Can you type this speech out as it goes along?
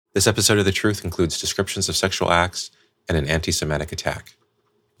This episode of The Truth includes descriptions of sexual acts and an anti-Semitic attack.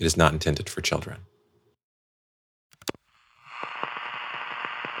 It is not intended for children.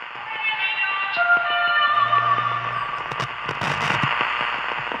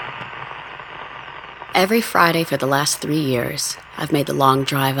 Every Friday for the last 3 years, I've made the long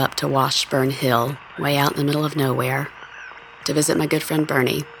drive up to Washburn Hill, way out in the middle of nowhere, to visit my good friend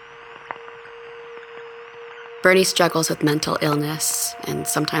Bernie. Bernie struggles with mental illness, and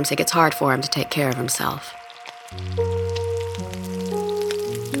sometimes it gets hard for him to take care of himself.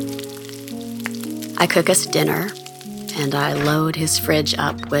 I cook us dinner, and I load his fridge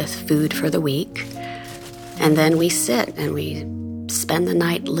up with food for the week, and then we sit and we spend the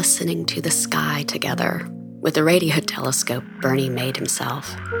night listening to the sky together with the radio telescope Bernie made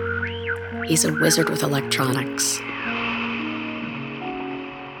himself. He's a wizard with electronics.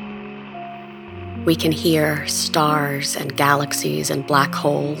 We can hear stars and galaxies and black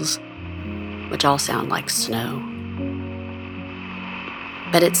holes, which all sound like snow.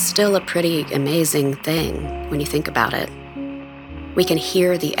 But it's still a pretty amazing thing when you think about it. We can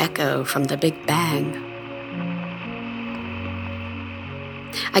hear the echo from the Big Bang.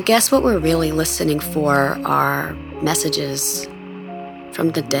 I guess what we're really listening for are messages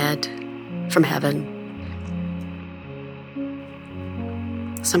from the dead, from heaven.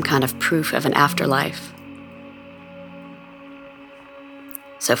 Some kind of proof of an afterlife.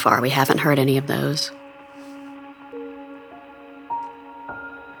 So far, we haven't heard any of those.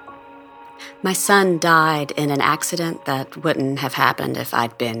 My son died in an accident that wouldn't have happened if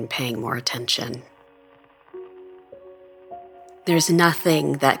I'd been paying more attention. There's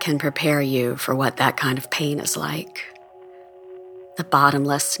nothing that can prepare you for what that kind of pain is like. The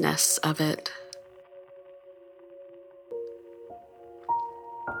bottomlessness of it.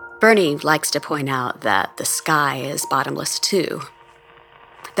 Bernie likes to point out that the sky is bottomless too.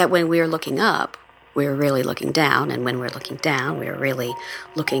 That when we're looking up, we're really looking down, and when we're looking down, we're really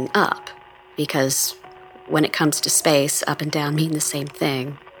looking up. Because when it comes to space, up and down mean the same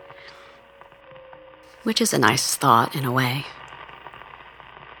thing. Which is a nice thought in a way.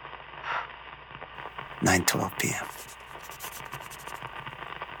 9:12 p.m.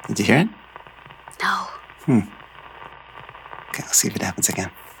 Did you hear it? No. Okay, let's see if it happens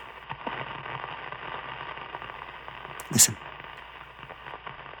again. Listen.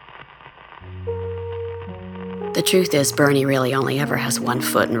 The truth is, Bernie really only ever has one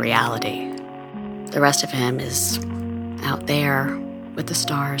foot in reality. The rest of him is out there with the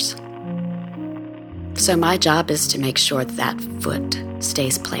stars. So my job is to make sure that foot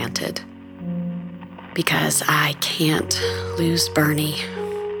stays planted. Because I can't lose Bernie.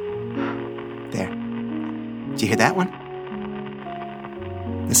 There. Did you hear that one?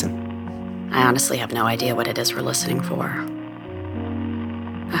 Listen. I honestly have no idea what it is we're listening for.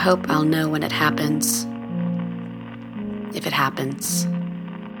 I hope I'll know when it happens. If it happens.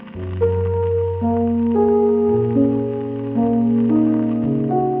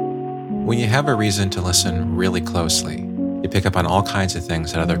 When you have a reason to listen really closely, you pick up on all kinds of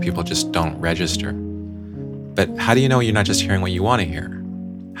things that other people just don't register. But how do you know you're not just hearing what you want to hear?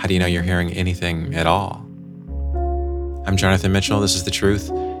 How do you know you're hearing anything at all? I'm Jonathan Mitchell, this is The Truth,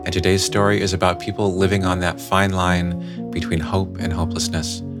 and today's story is about people living on that fine line between hope and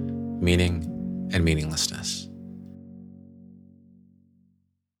hopelessness, meaning and meaninglessness.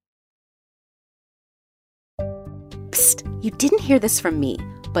 Psst, you didn't hear this from me,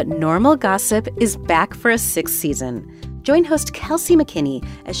 but Normal Gossip is back for a 6th season. Join host Kelsey McKinney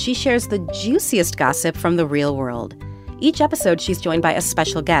as she shares the juiciest gossip from the real world. Each episode, she's joined by a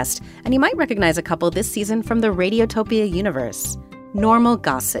special guest, and you might recognize a couple this season from the Radiotopia universe. Normal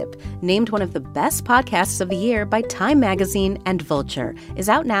Gossip, named one of the best podcasts of the year by Time Magazine and Vulture, is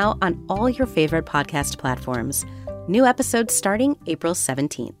out now on all your favorite podcast platforms. New episodes starting April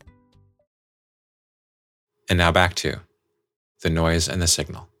 17th. And now back to The Noise and the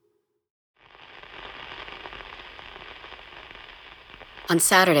Signal. On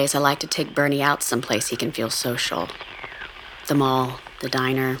Saturdays, I like to take Bernie out someplace he can feel social. The mall, the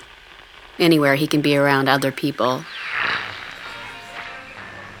diner, anywhere he can be around other people.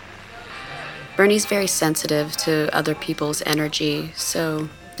 Bernie's very sensitive to other people's energy, so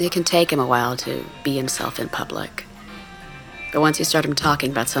it can take him a while to be himself in public. But once you start him talking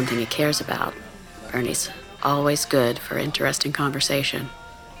about something he cares about, Bernie's always good for interesting conversation.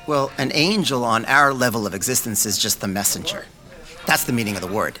 Well, an angel on our level of existence is just the messenger. That's the meaning of the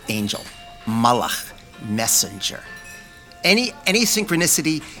word, angel. Malach, messenger. Any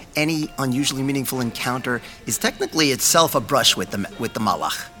synchronicity, any unusually meaningful encounter is technically itself a brush with the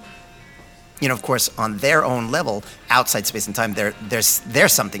malach. Of course, on their own level, outside space and time, they're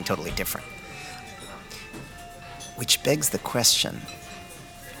something totally different. Which begs the question,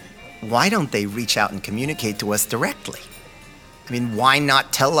 why don't they reach out and communicate to us directly? I mean, why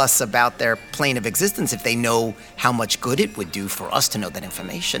not tell us about their plane of existence if they know how much good it would do for us to know that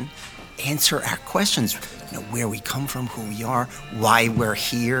information? Answer our questions, where we come from, who we are, why we're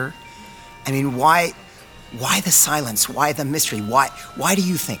here. I mean, why the silence? Why the mystery? Why do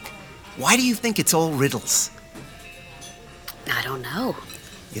you think? Why do you think it's all riddles? I don't know.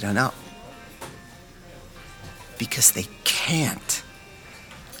 You don't know? Because they can't.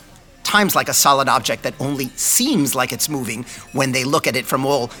 Time's like a solid object that only seems like it's moving when they look at it from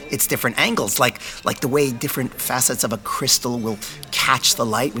all its different angles, like the way different facets of a crystal will catch the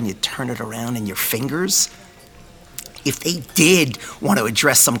light when you turn it around in your fingers. If they did want to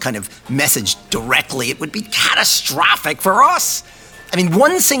address some kind of message directly, it would be catastrophic for us. I mean,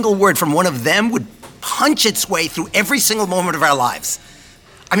 one single word from one of them would punch its way through every single moment of our lives.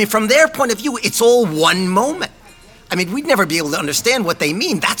 I mean, from their point of view, it's all one moment. I mean, we'd never be able to understand what they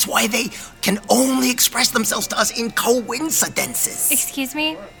mean. That's why they can only express themselves to us in coincidences. Excuse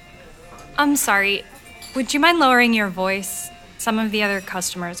me? I'm sorry. Would you mind lowering your voice? Some of the other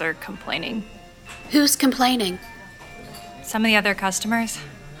customers are complaining. Who's complaining? Some of the other customers?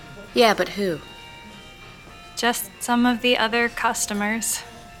 Yeah, but who? Just some of the other customers.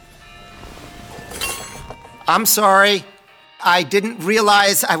 I'm sorry. I didn't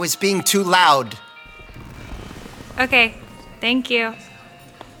realize I was being too loud. Okay, thank you.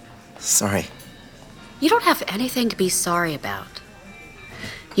 Sorry. You don't have anything to be sorry about.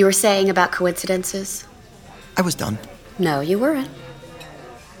 You were saying about coincidences? I was done. No, you weren't.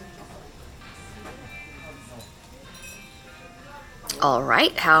 All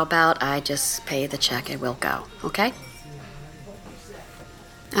right, how about I just pay the check and we'll go, okay?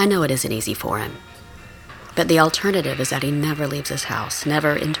 I know it isn't easy for him, but the alternative is that he never leaves his house,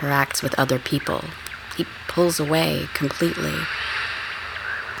 never interacts with other people. He pulls away completely,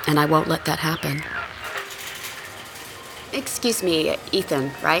 and I won't let that happen. Excuse me,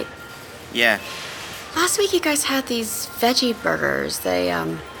 Ethan, right? Yeah. Last week you guys had these veggie burgers.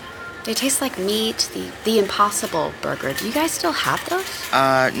 They taste like meat, the Impossible Burger. Do you guys still have those?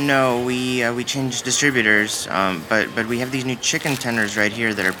 No, we changed distributors, but we have these new chicken tenders right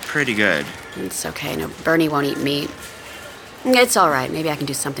here that are pretty good. It's okay. No, Bernie won't eat meat. It's all right. Maybe I can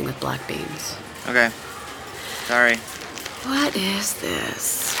do something with black beans. Okay. Sorry. What is this?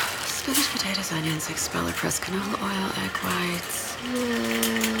 Spinach, potatoes, onions, expeller pressed canola oil, egg whites.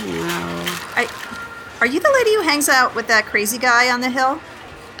 No. Are you the lady who hangs out with that crazy guy on the hill?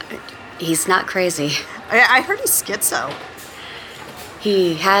 He's not crazy. I heard he's schizo.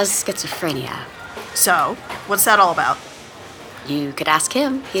 He has schizophrenia. So, what's that all about? You could ask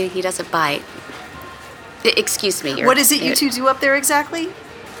him. He doesn't bite. Excuse me. What is it you two do up there exactly?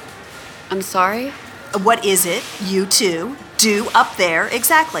 I'm sorry? What is it you two do up there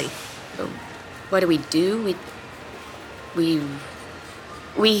exactly? What do?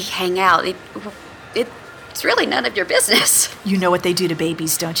 We hang out. It's really none of your business. You know what they do to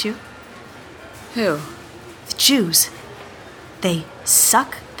babies, don't you? Who? The Jews. They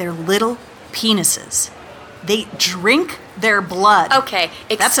suck their little penises. They drink their blood. Okay,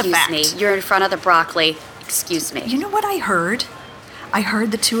 That's a fact. excuse me. You're in front of the broccoli. Excuse me. You know what I heard? I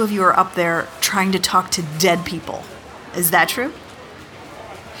heard the two of you are up there trying to talk to dead people. Is that true?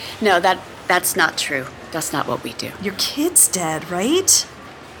 No, that's not true. That's not what we do. Your kid's dead, right?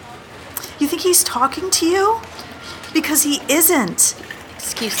 You think he's talking to you? Because he isn't.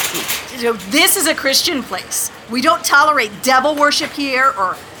 Excuse me. This is a Christian place. We don't tolerate devil worship here,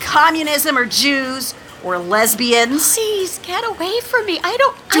 or communism, or Jews, or lesbians. Please, get away from me. I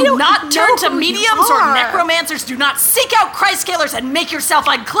don't Do not turn to who you mediums or are. necromancers. Do not seek out Christ killers and make yourself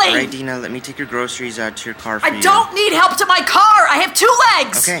unclean. All right, Dina, let me take your groceries out to your car for you. I don't need help to my car. I have 2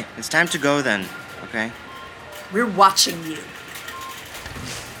 legs. Okay, it's time to go then, okay? We're watching you.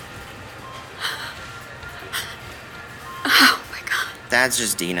 Oh my God. That's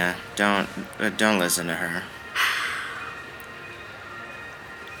just Dina. Don't listen to her.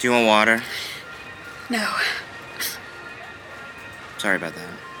 Do you want water? No. Sorry about that.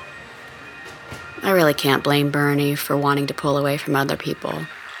 I really can't blame Bernie for wanting to pull away from other people.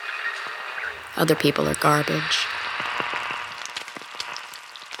 Other people are garbage.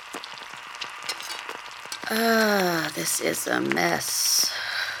 This is a mess.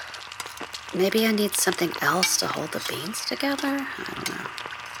 Maybe I need something else to hold the beans together? I don't know.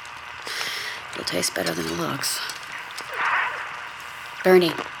 It'll taste better than it looks.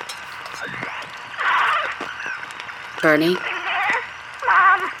 Bernie. Bernie?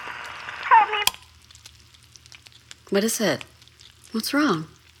 Mom, help me What is it? What's wrong?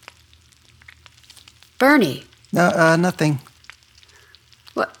 Bernie. No, nothing.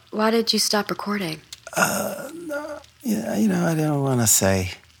 What? Why did you stop recording? No, yeah, I don't want to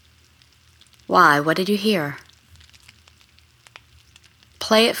say. Why? What did you hear?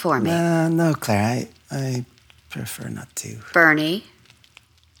 Play it for me. No, Claire, I prefer not to. Bernie.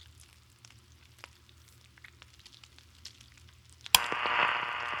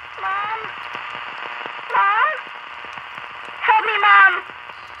 Mom? Help me, Mom!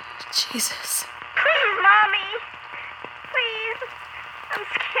 Jesus. Please, Mommy! Please! I'm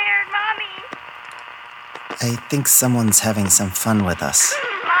scared, Mommy! I think someone's having some fun with us.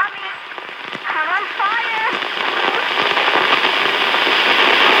 Please, Mommy! I'm on fire!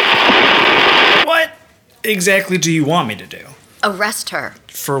 What exactly do you want me to do? Arrest her.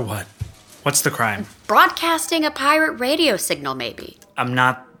 For what? What's the crime? Broadcasting a pirate radio signal, maybe. I'm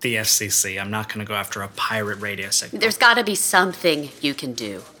not the FCC. I'm not going to go after a pirate radio signal. There's got to be something you can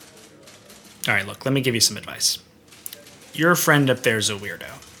do. All right, look, let me give you some advice. Your friend up there's a weirdo.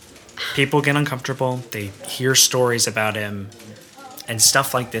 People get uncomfortable, they hear stories about him, and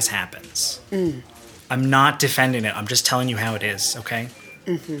stuff like this happens. I'm not defending it, I'm just telling you how it is, okay?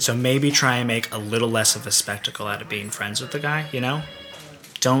 So maybe try and make a little less of a spectacle out of being friends with the guy,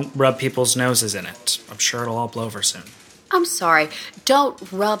 Don't rub people's noses in it. I'm sure it'll all blow over soon. I'm sorry. Don't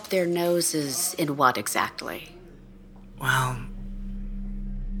rub their noses in what exactly? Well,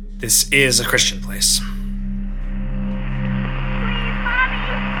 this is a Christian place. Please, Mommy!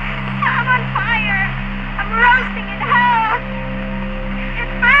 I'm on fire! I'm roasting in hell! It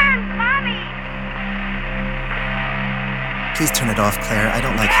burns, Mommy! Please turn it off, Claire. I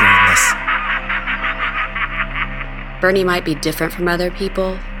don't like hearing this. Bernie might be different from other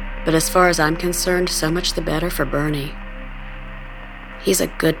people, but as far as I'm concerned, so much the better for Bernie. He's a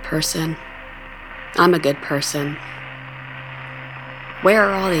good person. I'm a good person. Where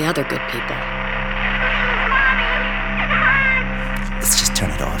are all the other good people? Let's just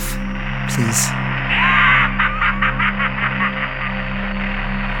turn it off. Please.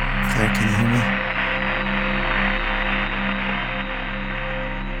 Claire, can you hear me?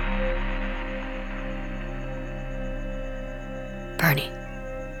 Bernie.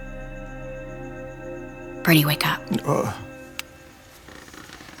 Bernie, wake up. Oh.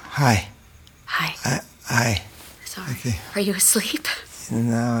 Hi. Hi. Hi. Sorry. Okay. Are you asleep?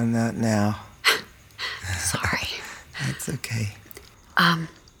 No, not now. Sorry. That's okay.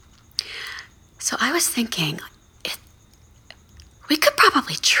 So I was thinking, we could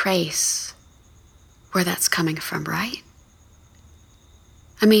probably trace where that's coming from, right?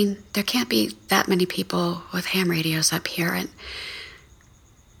 I mean, there can't be that many people with ham radios up here, and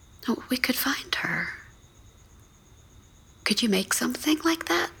we could find her. Could you make something like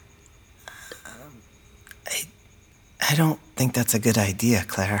that? I don't think that's a good idea,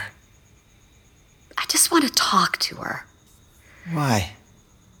 Claire. I just want to talk to her. Why?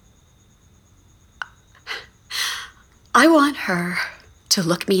 I want her to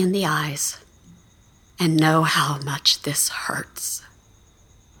look me in the eyes and know how much this hurts.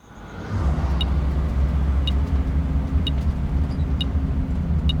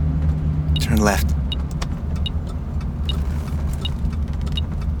 Turn left.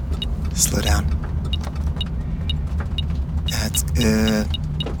 Slow down. That's good.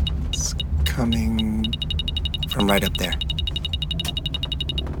 It's coming from right up there.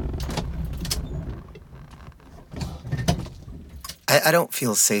 I don't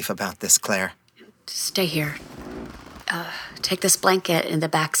feel safe about this, Claire. Stay here. Take this blanket in the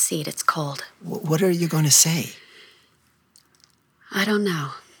back seat. It's cold. What are you going to say? I don't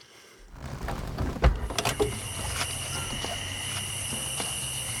know.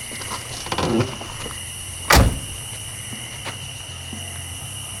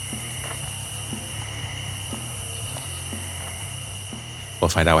 We'll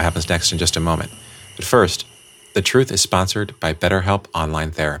find out what happens next in just a moment. But first, The Truth is sponsored by BetterHelp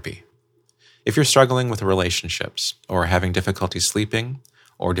Online Therapy. If you're struggling with relationships, or having difficulty sleeping,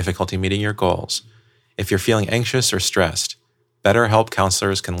 or difficulty meeting your goals, if you're feeling anxious or stressed, BetterHelp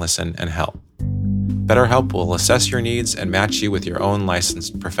counselors can listen and help. BetterHelp will assess your needs and match you with your own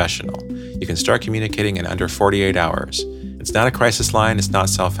licensed professional. You can start communicating in under 48 hours. It's not a crisis line, it's not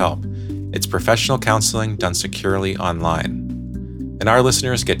self-help. It's professional counseling done securely online. And our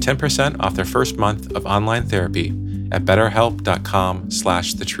listeners get 10% off their first month of online therapy at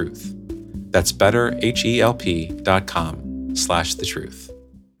betterhelp.com/thetruth. That's betterhelp.com/thetruth.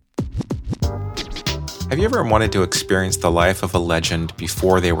 Have you ever wanted to experience the life of a legend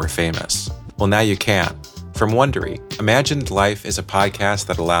before they were famous? Well, now you can. From Wondery, Imagined Life is a podcast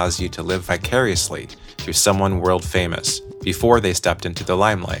that allows you to live vicariously through someone world famous before they stepped into the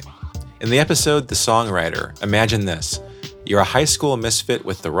limelight. In the episode, The Songwriter, imagine this. You're a high school misfit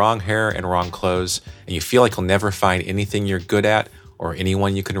with the wrong hair and wrong clothes, and you feel like you'll never find anything you're good at or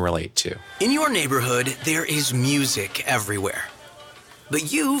anyone you can relate to. In your neighborhood, there is music everywhere.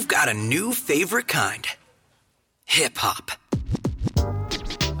 But you've got a new favorite kind. Hip-hop.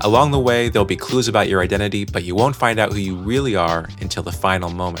 Along the way, there'll be clues about your identity, but you won't find out who you really are until the final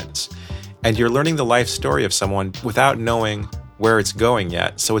moments. And you're learning the life story of someone without knowing where it's going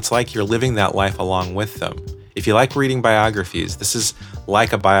yet, so it's like you're living that life along with them. If you like reading biographies, this is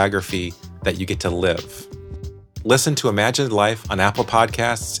like a biography that you get to live. Listen to Imagined Life on Apple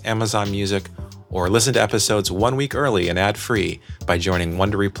Podcasts, Amazon Music, or listen to episodes 1 week early and ad-free by joining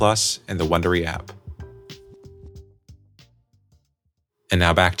Wondery Plus and the Wondery app. And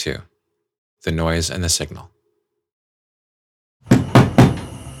now back to The Noise and the Signal.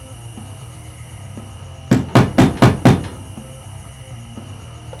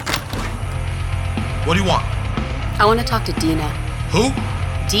 What do you want? I want to talk to Dina. Who?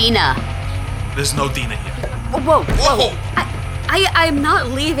 Dina. There's no Dina here. Whoa. I'm not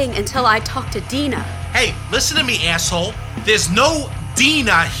leaving until I talk to Dina. Hey, listen to me, asshole. There's no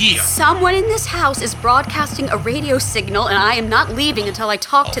Dina here. Someone in this house is broadcasting a radio signal, and I am not leaving until I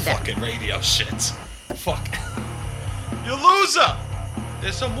talk to them. Fucking radio shit. Fuck. You loser!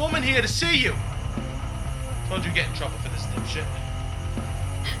 There's some woman here to see you. Told you get in trouble for this dipshit.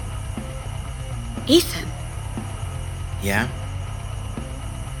 Ethan. Yeah?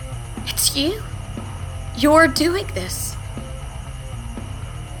 It's you. You're doing this.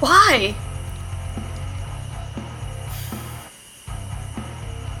 Why?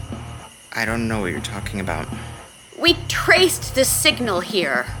 I don't know what you're talking about. We traced the signal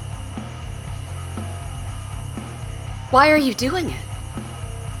here. Why are you doing it?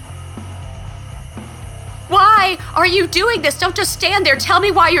 Why are you doing this? Don't just stand there. Tell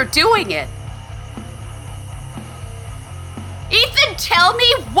me why you're doing it. Ethan, tell me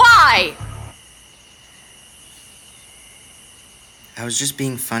why! I was just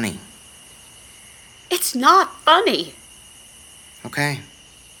being funny. It's not funny. Okay.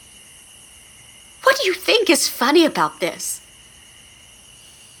 What do you think is funny about this?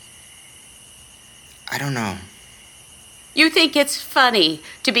 I don't know. You think it's funny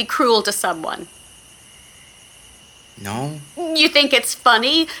to be cruel to someone? No? You think it's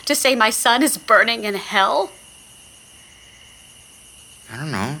funny to say my son is burning in hell? I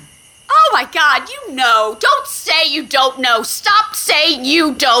don't know. Oh my God, you know. Don't say you don't know. Stop saying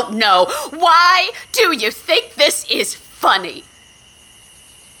you don't know. Why do you think this is funny?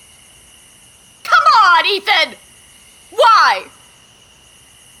 Come on, Ethan! Why?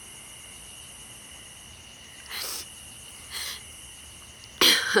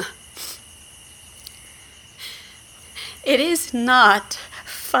 It is not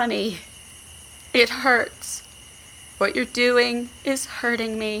funny. It hurts. What you're doing is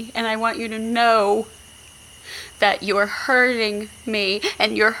hurting me, and I want you to know that you're hurting me,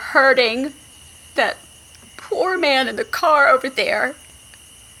 and you're hurting that poor man in the car over there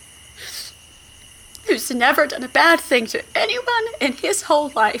who's never done a bad thing to anyone in his whole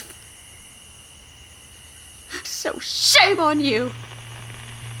life. So shame on you.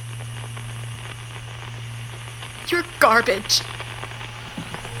 You're garbage.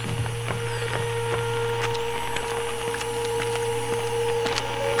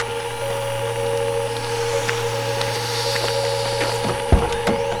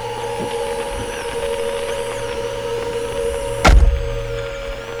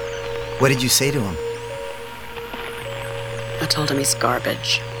 What did you say to him? I told him he's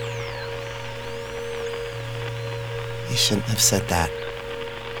garbage. You shouldn't have said that.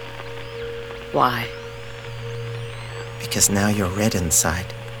 Why? Because now you're red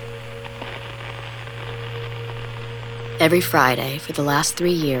inside. Every Friday for the last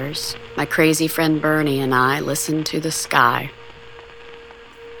 3 years, my crazy friend Bernie and I listen to the sky.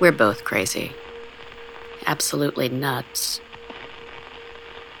 We're both crazy. Absolutely nuts.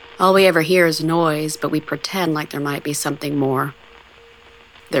 All we ever hear is noise, but we pretend like there might be something more.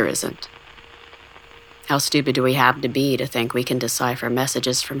 There isn't. How stupid do we have to be to think we can decipher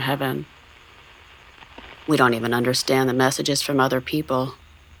messages from heaven? We don't even understand the messages from other people.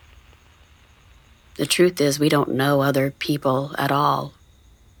 The truth is, we don't know other people at all.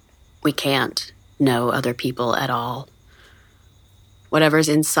 We can't know other people at all. Whatever's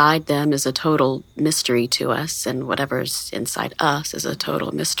inside them is a total mystery to us, and whatever's inside us is a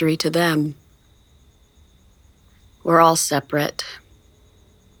total mystery to them. We're all separate.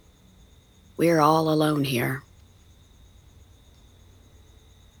 We're all alone here.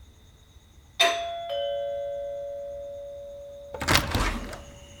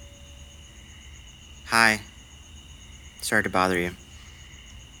 Hi. Sorry to bother you.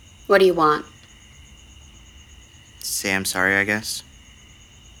 What do you want? Say I'm sorry, I guess.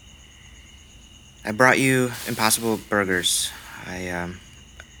 I brought you Impossible Burgers. I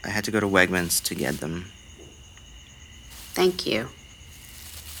had to go to Wegmans to get them. Thank you.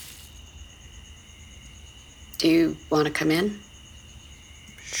 Do you want to come in?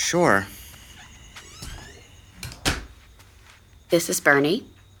 Sure. This is Bernie.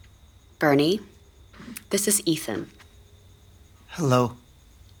 Bernie, this is Ethan. Hello.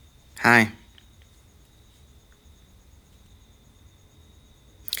 Hi.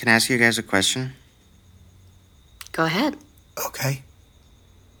 Can I ask you guys a question? Go ahead. Okay.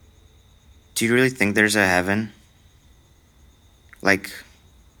 Do you really think there's a heaven? Like,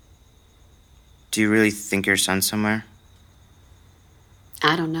 do you really think your son's somewhere?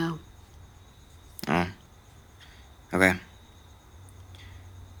 I don't know. Oh. Okay.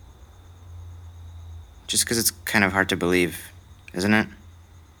 Just because it's kind of hard to believe, isn't it?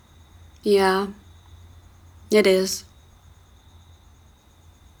 Yeah, it is.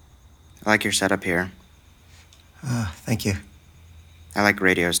 I like your setup here. Thank you. I like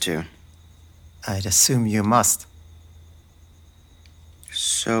radios too. I'd assume you must.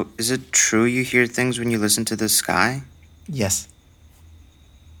 So, is it true you hear things when you listen to the sky? Yes.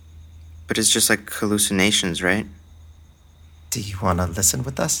 But it's just like hallucinations, right? Do you want to listen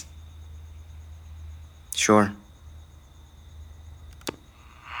with us? Sure.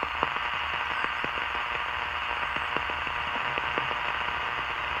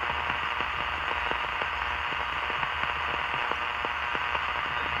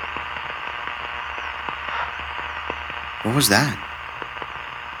 What was that?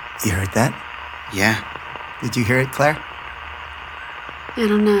 You heard that? Yeah. Did you hear it, Claire? I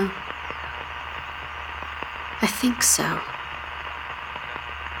don't know. I think so.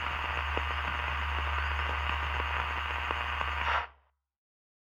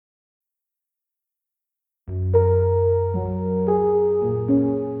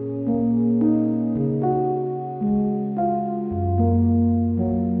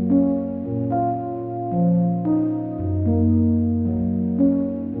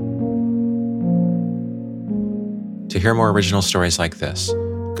 To hear more original stories like this,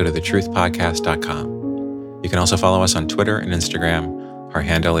 go to thetruthpodcast.com. You can also follow us on Twitter and Instagram. Our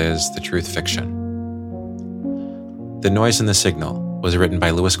handle is thetruthfiction. The Noise and the Signal was written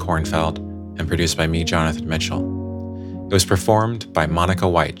by Louis Kornfeld and produced by me, Jonathan Mitchell. It was performed by Monica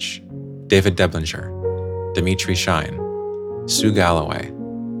Weich, David Deblinger, Dimitri Shine, Sue Galloway,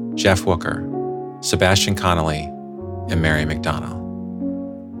 Jeff Wooker, Sebastian Connolly, and Mary McDonnell.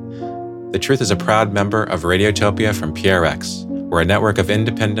 The Truth is a proud member of Radiotopia from PRX. We're a network of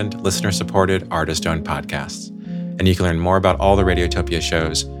independent, listener-supported, artist-owned podcasts. And you can learn more about all the Radiotopia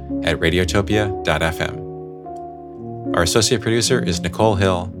shows at radiotopia.fm. Our associate producer is Nicole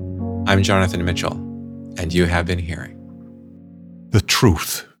Hill. I'm Jonathan Mitchell, and you have been hearing The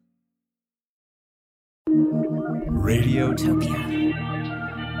Truth. Radiotopia.